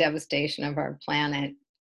 the devastation of our planet.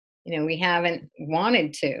 We haven't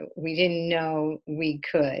wanted to. We didn't know we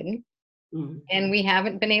could, and we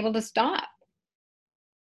haven't been able to stop.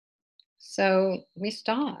 So we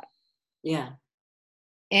stop. Yeah.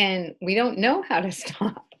 And we don't know how to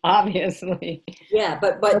stop, obviously. Yeah,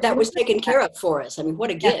 but that was taken care of for us. I mean,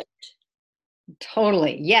 what a gift.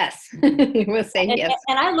 Totally. Yes. We'll say yes.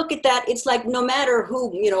 And I look at that, it's like no matter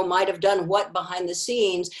who, might have done what behind the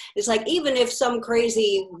scenes, it's like even if some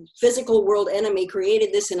crazy physical world enemy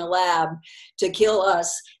created this in a lab to kill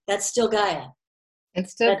us, that's still Gaia.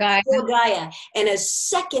 It's still Gaia. Still Gaia. And as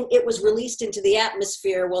second it was released into the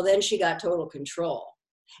atmosphere, well, then she got total control.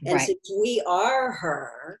 And right. Since we are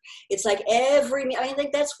her, it's like I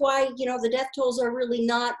think that's why, the death tolls are really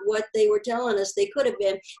not what they were telling us they could have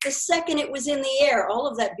been. The second it was in the air, all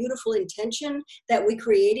of that beautiful intention that we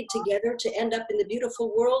created together to end up in the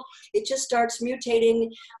beautiful world, it just starts mutating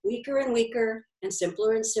weaker and weaker and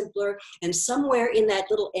simpler and simpler. And somewhere in that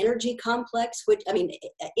little energy complex,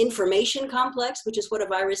 information complex, which is what a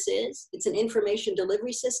virus is, it's an information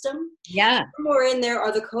delivery system. Yeah. Somewhere in there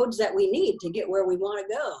are the codes that we need to get where we want to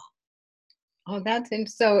go. Oh,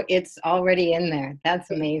 so it's already in there. That's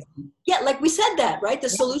amazing. Yeah, like we said that, right? The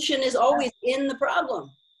solution is always in the problem.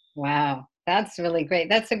 Wow. That's really great.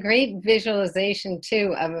 That's a great visualization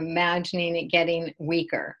too of imagining it getting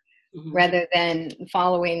weaker. Mm-hmm. Rather than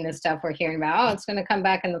following the stuff we're hearing about, it's going to come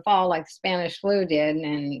back in the fall like Spanish flu did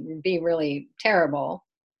and be really terrible.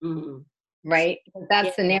 Mm-hmm. Right?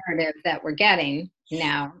 That's the narrative that we're getting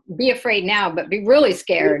now. Be afraid now, but be really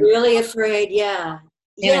scared. Be really afraid, yeah.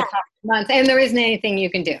 In a couple months, and there isn't anything you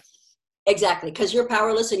can do. Exactly, because you're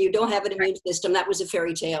powerless and you don't have an immune system. That was a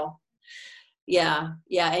fairy tale. Yeah,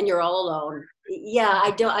 and you're all alone. Yeah,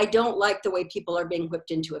 I don't like the way people are being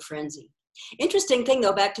whipped into a frenzy. Interesting thing,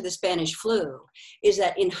 though, back to the Spanish flu, is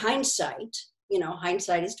that in hindsight,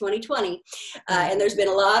 hindsight is 2020, and there's been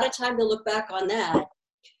a lot of time to look back on that.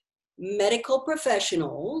 Medical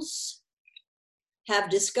professionals have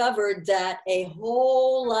discovered that a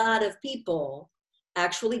whole lot of people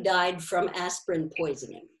actually died from aspirin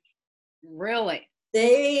poisoning. Really?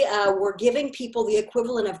 They were giving people the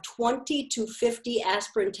equivalent of 20 to 50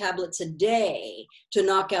 aspirin tablets a day to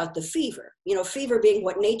knock out the fever. Fever being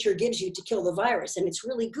what nature gives you to kill the virus, and it's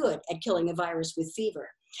really good at killing a virus with fever.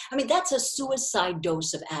 I mean, that's a suicide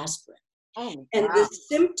dose of aspirin. Oh, and wow. The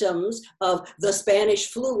symptoms of the Spanish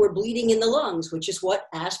flu were bleeding in the lungs, which is what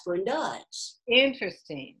aspirin does.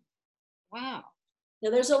 Interesting. Wow. Now,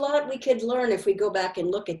 there's a lot we could learn if we go back and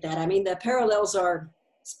look at that. I mean, the parallels are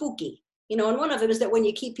spooky. And one of them is that when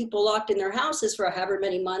you keep people locked in their houses for however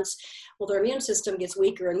many months, well, their immune system gets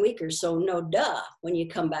weaker and weaker. So no duh, when you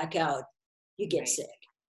come back out, you get sick.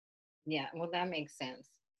 Yeah, well, that makes sense.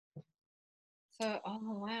 So, oh,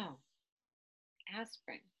 wow.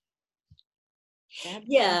 Aspirin.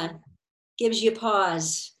 gives you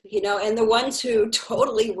pause, and the ones who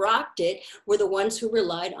totally rocked it were the ones who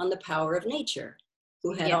relied on the power of nature,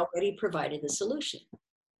 who had Yeah, already provided the solution.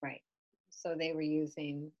 right. So they were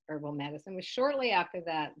using herbal medicine. It was shortly after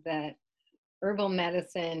that that herbal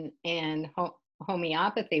medicine and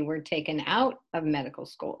homeopathy were taken out of medical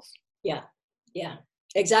schools. Yeah, yeah,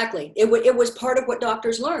 exactly. It was part of what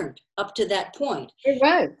doctors learned up to that point. It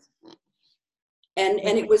was. And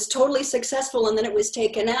it was totally successful, and then it was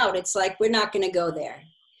taken out. It's like, we're not going to go there.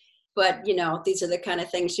 But these are the kind of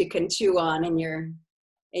things you can chew on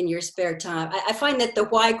in your spare time. I find that the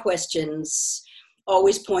why questions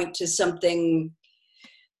always point to something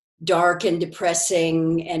dark and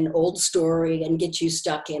depressing and old story and get you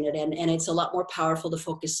stuck in it. And it's a lot more powerful to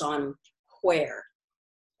focus on where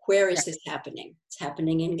is this happening? It's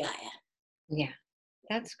happening in Gaia. Yeah,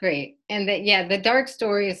 that's great. And that, yeah, the dark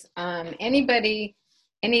stories, any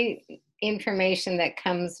information that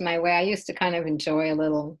comes my way, I used to kind of enjoy a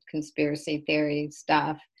little conspiracy theory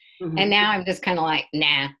stuff. Mm-hmm. And now I'm just kind of like,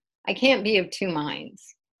 nah, I can't be of two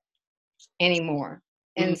minds anymore.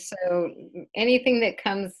 Mm-hmm. And so anything that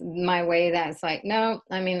comes my way that's like, no,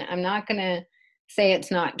 I mean, I'm not going to say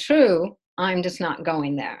it's not true. I'm just not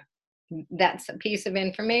going there. That's a piece of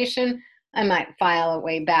information. I might file it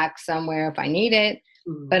way back somewhere if I need it,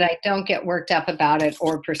 Mm-hmm. but I don't get worked up about it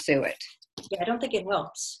or pursue it. Yeah, I don't think it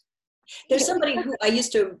helps. There's somebody who I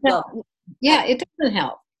used to, it doesn't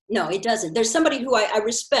help. No, it doesn't. There's somebody who I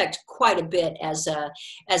respect quite a bit as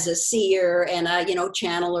a seer and a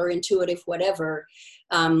channeler, intuitive, whatever,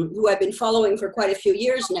 who I've been following for quite a few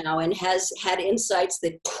years now, and has had insights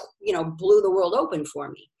that blew the world open for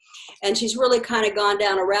me. And she's really kind of gone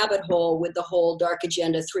down a rabbit hole with the whole dark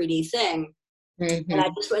agenda 3D thing. Mm-hmm. And I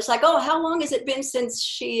just was like, oh, how long has it been since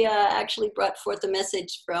she actually brought forth a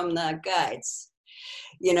message from the guides?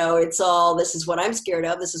 It's all, this is what I'm scared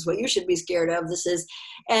of. This is what you should be scared of. This is,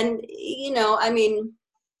 and, I mean,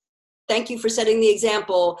 thank you for setting the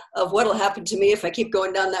example of what'll happen to me if I keep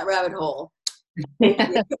going down that rabbit hole. Thank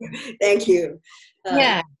you. Thank you.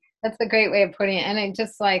 Yeah, that's a great way of putting it. And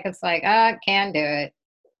it's like, I can't do it.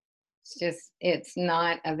 It's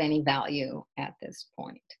not of any value at this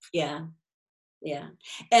point. Yeah. Yeah.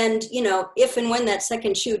 And, if and when that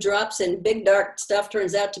second shoe drops and big dark stuff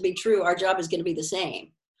turns out to be true, our job is going to be the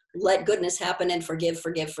same. Let goodness happen and forgive.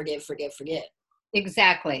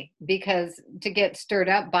 Exactly. Because to get stirred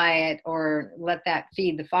up by it or let that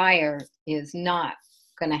feed the fire is not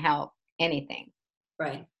going to help anything.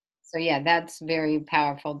 Right. So yeah, that's very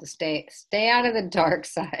powerful to stay out of the dark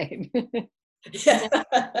side.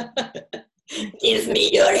 Give me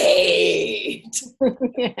your hate.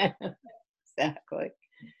 Yeah, exactly.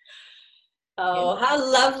 Oh, how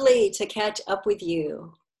lovely to catch up with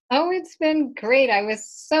you. Oh, it's been great. I was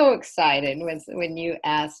so excited when you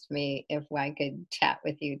asked me if I could chat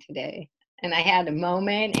with you today. And I had a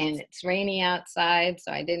moment, and it's rainy outside,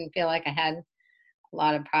 so I didn't feel like I had a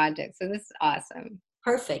lot of projects. So this is awesome.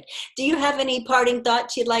 Perfect. Do you have any parting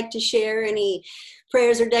thoughts you'd like to share? Any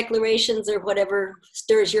prayers or declarations or whatever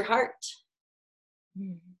stirs your heart?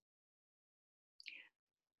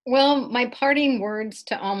 Well, my parting words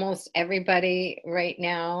to almost everybody right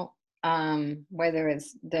now, whether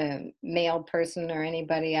it's the male person or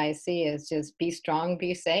anybody I see, is just be strong,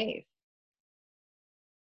 be safe.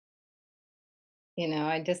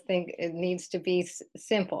 I just think it needs to be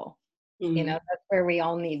simple. Mm-hmm. That's where we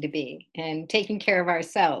all need to be, and taking care of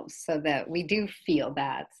ourselves so that we do feel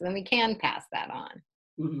that, so then we can pass that on.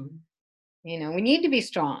 Mm-hmm. We need to be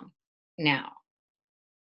strong now.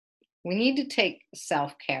 We need to take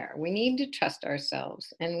self-care. We need to trust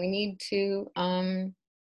ourselves, and we need to, I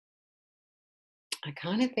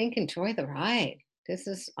kind of think, enjoy the ride. This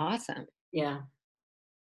is awesome. Yeah.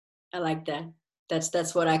 I like that.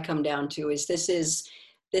 That's what I come down to, is this is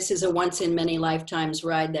a once in many lifetimes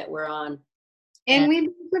ride that we're on. And we've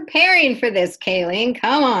been preparing for this, Kayleen.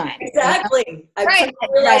 Come on. Exactly. I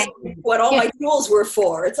realized what all my tools were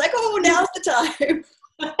for. It's like, oh, now's the time.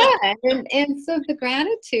 Yeah, and so the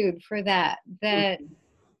gratitude for that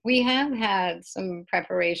we have had some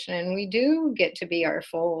preparation, and we do get to be our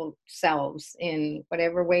full selves in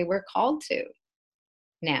whatever way we're called to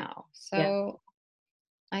now. So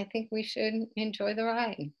I think we should enjoy the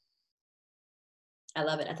ride. I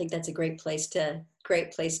love it. I think that's a great place to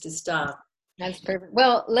stop. That's perfect.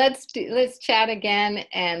 Well, let's chat again,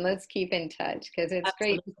 and let's keep in touch, because it's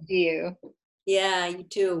Absolutely. Great to see you. Yeah, you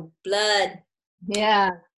too. Blood.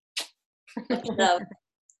 Yeah. Much love.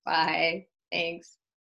 Bye. Thanks.